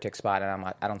take Nurkic's spot,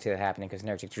 and I don't see that happening because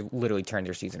Nurkic literally turned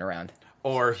their season around.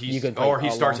 Or he You can play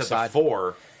starts at alongside. the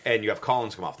 4, and you have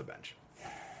Collins come off the bench.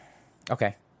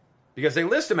 Okay. Because they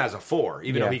list him as a 4,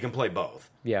 even Yeah. though he can play both.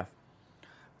 Yeah.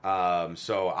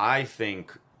 So I think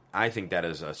that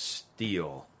is a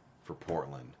steal for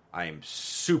Portland. I am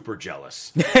super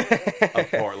jealous of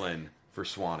Portland for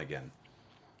Swanigan.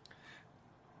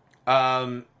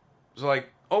 So like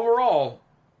overall,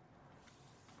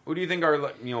 who do you think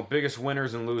are biggest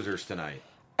winners and losers tonight?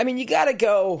 I mean, you got to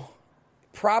go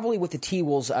probably with the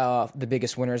T-Wolves, the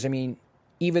biggest winners. I mean,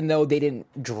 even though they didn't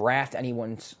draft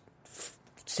anyone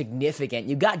significant,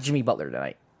 you got Jimmy Butler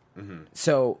tonight. Mm-hmm.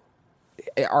 So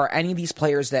are any of these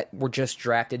players that were just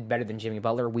drafted better than Jimmy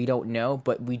Butler? We don't know,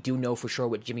 but we do know for sure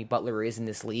what Jimmy Butler is in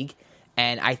this league.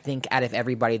 And I think out of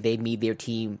everybody, they made their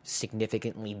team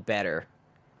significantly better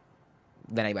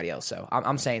than anybody else. So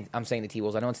I'm saying the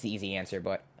T-Wolves. I know it's the easy answer,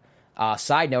 but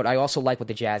side note, I also like what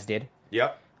the Jazz did.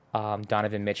 Yep.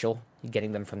 Donovan Mitchell,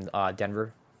 getting them from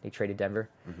Denver. They traded Denver.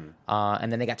 Mm-hmm.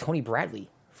 And then they got Tony Bradley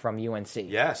from UNC.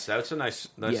 Yes, that's a nice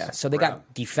yeah, so they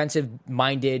got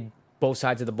defensive-minded, both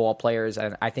sides of the ball players,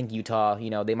 and I think Utah,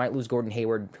 they might lose Gordon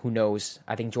Hayward. Who knows?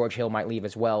 I think George Hill might leave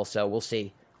as well, so we'll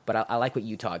see. But I like what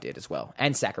Utah did as well,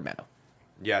 and Sacramento.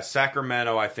 Yeah,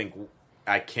 Sacramento,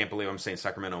 I can't believe I'm saying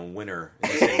Sacramento and winner in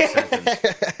the same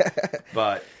sentence.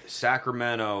 But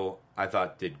Sacramento, I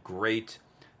thought, did great.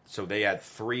 So they had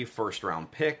 3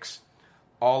 first-round picks,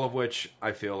 all of which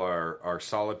I feel are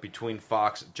solid between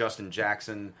Fox, Justin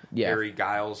Jackson, Harry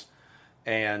Giles.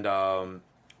 And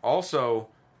also,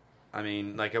 I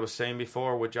mean, like I was saying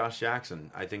before with Josh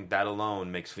Jackson, I think that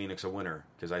alone makes Phoenix a winner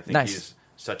because I think he's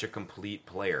such a complete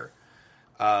player.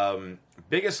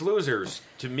 Biggest losers,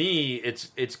 to me,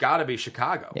 it's got to be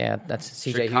Chicago. Yeah, that's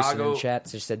CJ Houston in chat.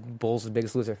 Just said Bulls the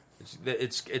biggest loser.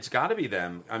 It's got to be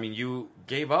them. I mean, you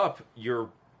gave up your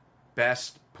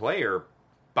best player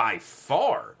by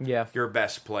far. Yeah, your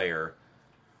best player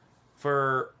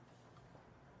for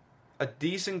a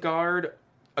decent guard,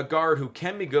 a guard who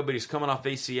can be good, but he's coming off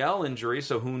ACL injury,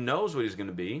 so who knows what he's going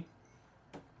to be.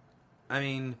 I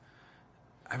mean,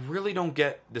 I really don't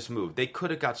get this move. They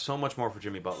could have got so much more for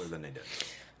Jimmy Butler than they did.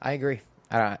 I agree.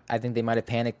 I think they might have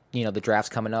panicked. The draft's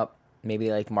coming up. Maybe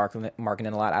they like marking it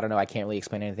a lot. I don't know. I can't really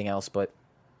explain anything else, but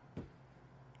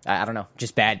I don't know.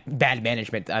 Just bad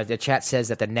management. The chat says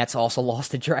that the Nets also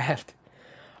lost the draft.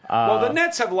 Well, the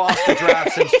Nets have lost the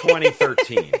draft since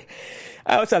 2013.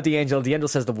 What's up, D'Angelo? D'Angelo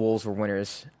says the Wolves were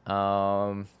winners.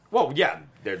 Well, yeah,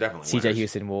 they're definitely CJ winners.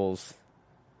 Houston, Wolves.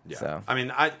 Yeah. So. I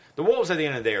mean, the Wolves at the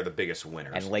end of the day are the biggest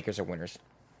winners. And Lakers are winners.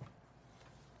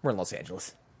 We're in Los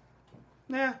Angeles.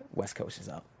 Yeah. West Coast is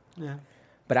up. Yeah.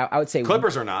 But I would say...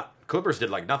 Clippers are not. Clippers did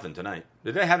like nothing tonight.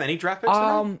 Did they have any draft picks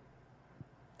tonight?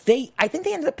 I think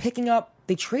they ended up picking up...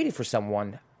 They traded for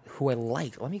someone who I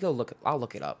liked. Let me go look. I'll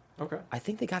look it up. Okay. I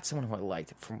think they got someone who I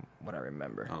liked from what I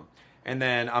remember. Oh. And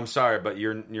then, I'm sorry, but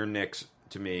your Knicks,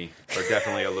 to me, are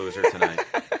definitely a loser tonight.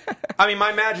 I mean,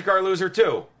 my Magic are a loser,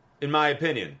 too, in my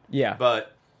opinion. Yeah.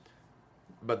 But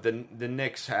the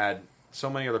Knicks had so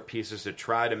many other pieces to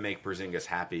try to make Porzingis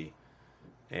happy,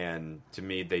 and to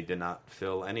me, they did not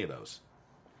fill any of those.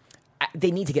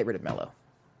 They need to get rid of Melo.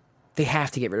 They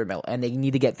have to get rid of Melo, and they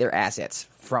need to get their assets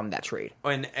from that trade.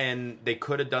 And they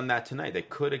could have done that tonight. They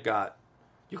could have got...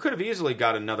 You could have easily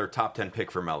got another top 10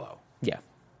 pick for Melo. Yeah.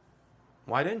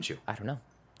 Why didn't you? I don't know.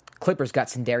 Clippers got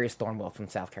Sindarius Thornwell from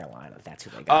South Carolina. That's who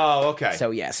they got. Oh, okay.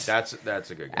 So, yes. That's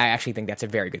a good guy. I actually think that's a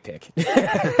very good pick.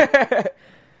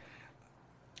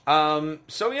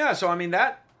 So I mean,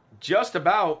 that just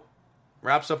about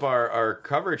wraps up our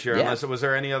coverage here. Yeah. Was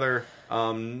there any other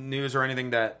news or anything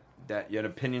that you had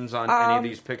opinions on any of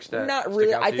these picks that not stick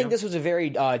really. out to I think you? this was a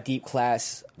very deep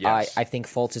class. Yes. I think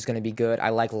Fultz is going to be good. I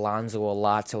like Lonzo a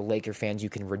lot, so Laker fans, you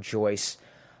can rejoice.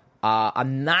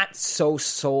 I'm not so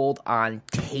sold on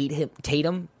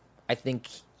Tatum. I think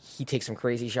he takes some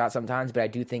crazy shots sometimes, but I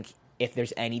do think if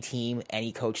there's any team,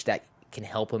 any coach that can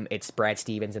help him, it's Brad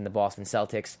Stevens and the Boston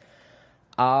Celtics.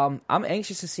 I'm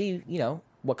anxious to see,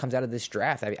 what comes out of this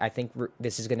draft. I think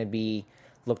this is going to be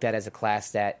looked at as a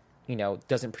class that,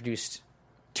 doesn't produce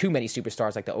too many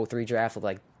superstars like the 2003 draft with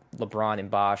like LeBron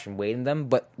and Bosh and Wade in them,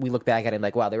 but we look back at it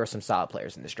like, wow, there were some solid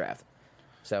players in this draft.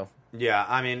 So yeah,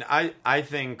 I mean, I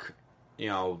think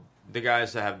the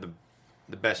guys that have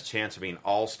the best chance of being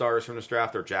all-stars from this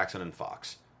draft are Jackson and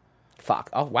Fox.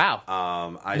 Oh wow.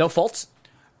 No Fultz.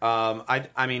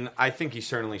 I mean, I think he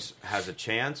certainly has a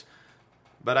chance,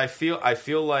 but I feel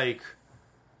like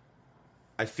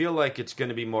it's going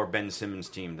to be more Ben Simmons'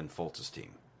 team than Fultz's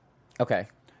team. Okay.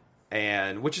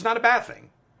 And which is not a bad thing.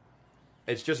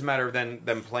 It's just a matter of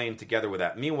them playing together with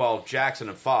that. Meanwhile, Jackson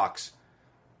and Fox,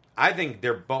 I think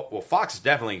they're both... Well, Fox is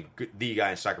definitely the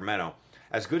guy in Sacramento.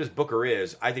 As good as Booker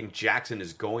is, I think Jackson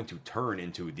is going to turn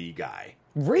into the guy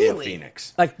in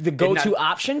Phoenix. Like the go-to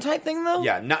option type thing, though?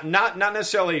 Yeah, not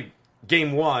necessarily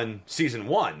game one, season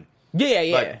one.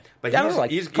 Yeah. But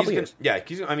he's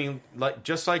I mean, like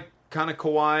just like kind of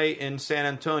Kawhi in San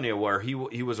Antonio, where he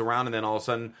was around and then all of a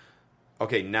sudden,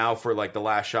 okay, now for like the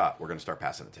last shot, we're going to start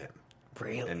passing it to him.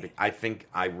 Really? And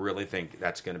I really think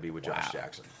that's going to be with Josh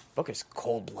Jackson. Booker's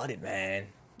cold-blooded, man.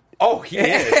 Oh, he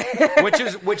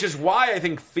is. which is why I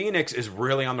think Phoenix is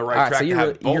really on the right track to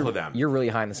have both of them. You're really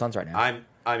high in the Suns right now.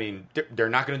 I mean, they're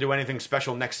not going to do anything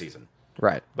special next season.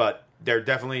 Right. But they're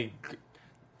definitely.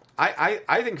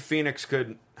 I think Phoenix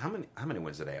could. How many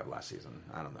wins did they have last season?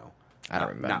 I don't know. I don't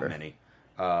remember. Not many.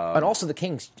 And also the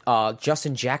Kings.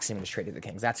 Justin Jackson was traded to the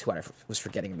Kings. That's who I was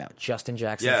forgetting about. Justin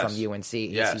Jackson from UNC,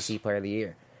 ACC Player of the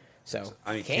Year. So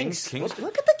I mean, Kings. Kings.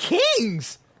 Look at the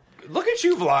Kings. Look at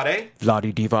you, Vlade.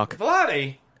 Vlade Divac.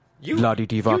 Vlade. Vlade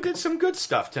Divac. You did some good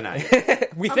stuff tonight.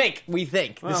 We think.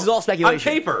 Well, this is all speculation.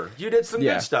 On paper, you did some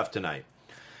good stuff tonight.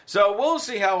 So we'll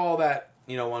see how all that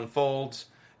unfolds.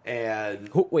 And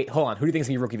wait, hold on. Who do you think is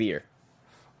going to be Rookie of the Year?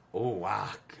 Oh, wow.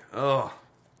 Oh.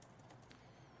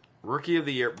 Rookie of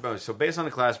the Year. So based on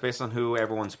the class, based on who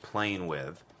everyone's playing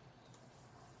with,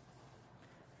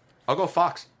 I'll go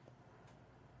Fox.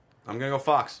 I'm going to go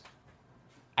Fox.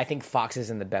 I think Fox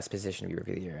is in the best position to be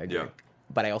Rookie of the Year. I agree. Yeah.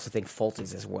 But I also think Fultz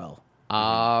is as well.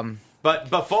 But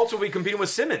Fultz will be competing with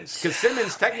Simmons, because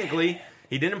Simmons, technically,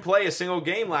 he didn't play a single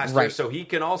game last year, so he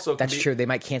can also compete. That's true. They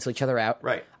might cancel each other out.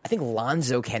 Right. I think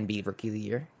Lonzo can be Rookie of the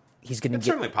Year. He's going to get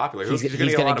certainly popular. He's going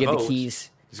to give the keys.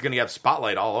 He's going to have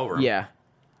spotlight all over him. Yeah.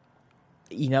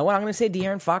 You know what? I'm going to say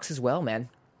De'Aaron Fox as well, man.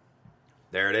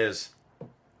 There it is.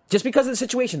 Just because of the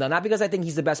situation, though, not because I think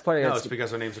he's the best player. No, it's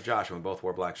because our names are Josh and we both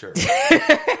wore black shirts.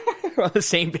 We're on the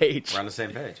same page. We're on the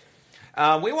same page.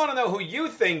 We want to know who you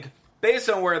think, based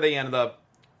on where they ended up,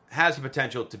 has the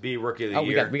potential to be Rookie of the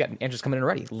Year. We got answers coming in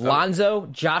already. Lonzo,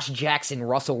 Josh Jackson,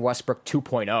 Russell Westbrook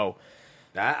 2.0.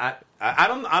 I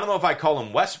don't know if I call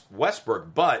him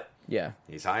Westbrook, but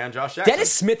he's high on Josh Jackson.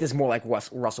 Dennis Smith is more like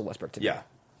Russell Westbrook to me. Yeah,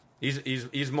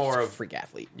 he's more of a freak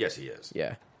athlete. Yes, he is.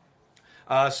 Yeah.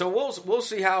 So we'll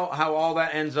see how all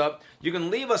that ends up. You can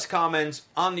leave us comments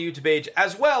on the YouTube page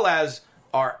as well as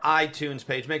our iTunes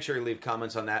page. Make sure you leave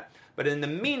comments on that. But in the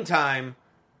meantime,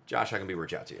 Josh, I can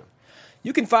reach out to you.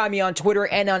 You can find me on Twitter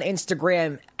and on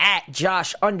Instagram at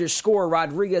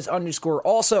Josh_Rodriguez_.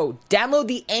 Also, download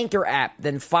the Anchor app,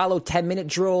 then follow 10 Minute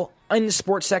Drill in the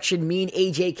sports section. Me and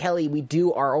AJ Kelly, we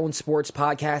do our own sports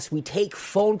podcast. We take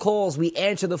phone calls. We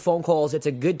answer the phone calls. It's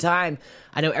a good time.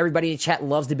 I know everybody in chat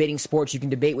loves debating sports. You can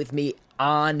debate with me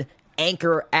on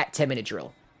Anchor at 10 Minute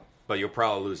Drill. But you'll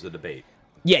probably lose the debate.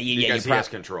 Yeah. Because he has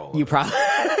control. You probably.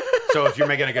 So if you're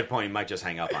making a good point, he might just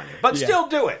hang up on you. But still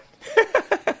do it.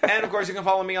 And, of course, you can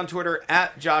follow me on Twitter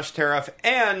at Josh Tariff.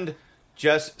 And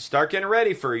just start getting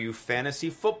ready for you fantasy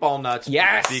football nuts.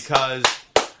 Yes! Because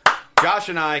Josh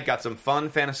and I got some fun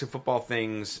fantasy football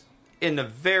things in the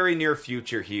very near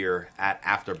future here at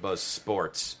AfterBuzz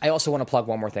Sports. I also want to plug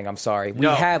one more thing. I'm sorry. You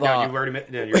already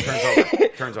your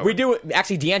turn's over. We do it.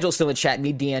 Actually, D'Angelo's still in chat.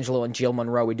 Me, D'Angelo, and Jill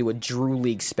Monroe. We do a Drew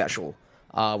League special.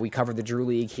 We cover the Drew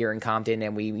League here in Compton,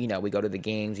 and we go to the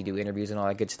games. We do interviews and all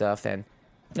that good stuff. And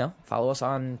follow us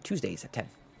on Tuesdays at 10.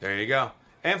 There you go.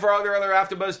 And for all your other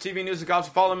AfterBuzz TV news and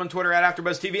gossip, follow them on Twitter at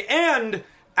AfterBuzz TV. And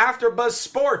AfterBuzz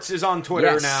Sports is on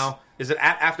Twitter now. Is it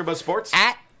at AfterBuzz Sports?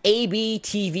 At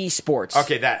ABTV Sports.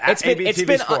 Okay,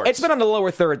 ABTV Sports. It's been on the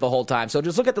lower third the whole time, so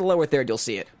just look at the lower third, you'll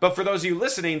see it. But for those of you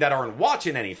listening that aren't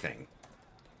watching anything,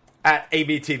 at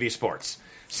ABTV Sports.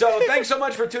 So thanks so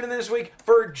much for tuning in this week.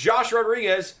 For Josh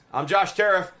Rodriguez, I'm Josh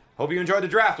Tariff. Hope you enjoyed the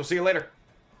draft. We'll see you later.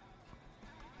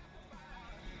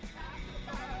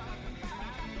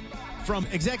 From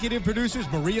executive producers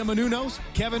Maria Menounos,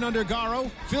 Kevin Undergaro,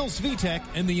 Phil Svitek,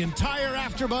 and the entire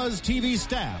AfterBuzz TV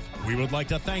staff, we would like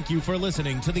to thank you for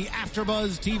listening to the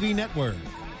AfterBuzz TV network.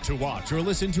 To watch or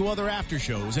listen to other after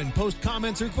shows and post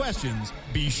comments or questions,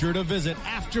 be sure to visit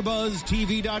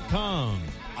AfterBuzzTV.com.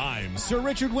 I'm Sir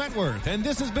Richard Wentworth, and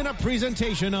this has been a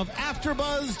presentation of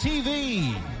AfterBuzz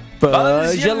TV.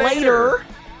 Buzz you later.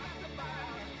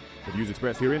 The views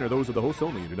expressed herein are those of the hosts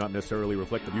only and do not necessarily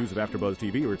reflect the views of AfterBuzz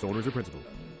TV or its owners or principals.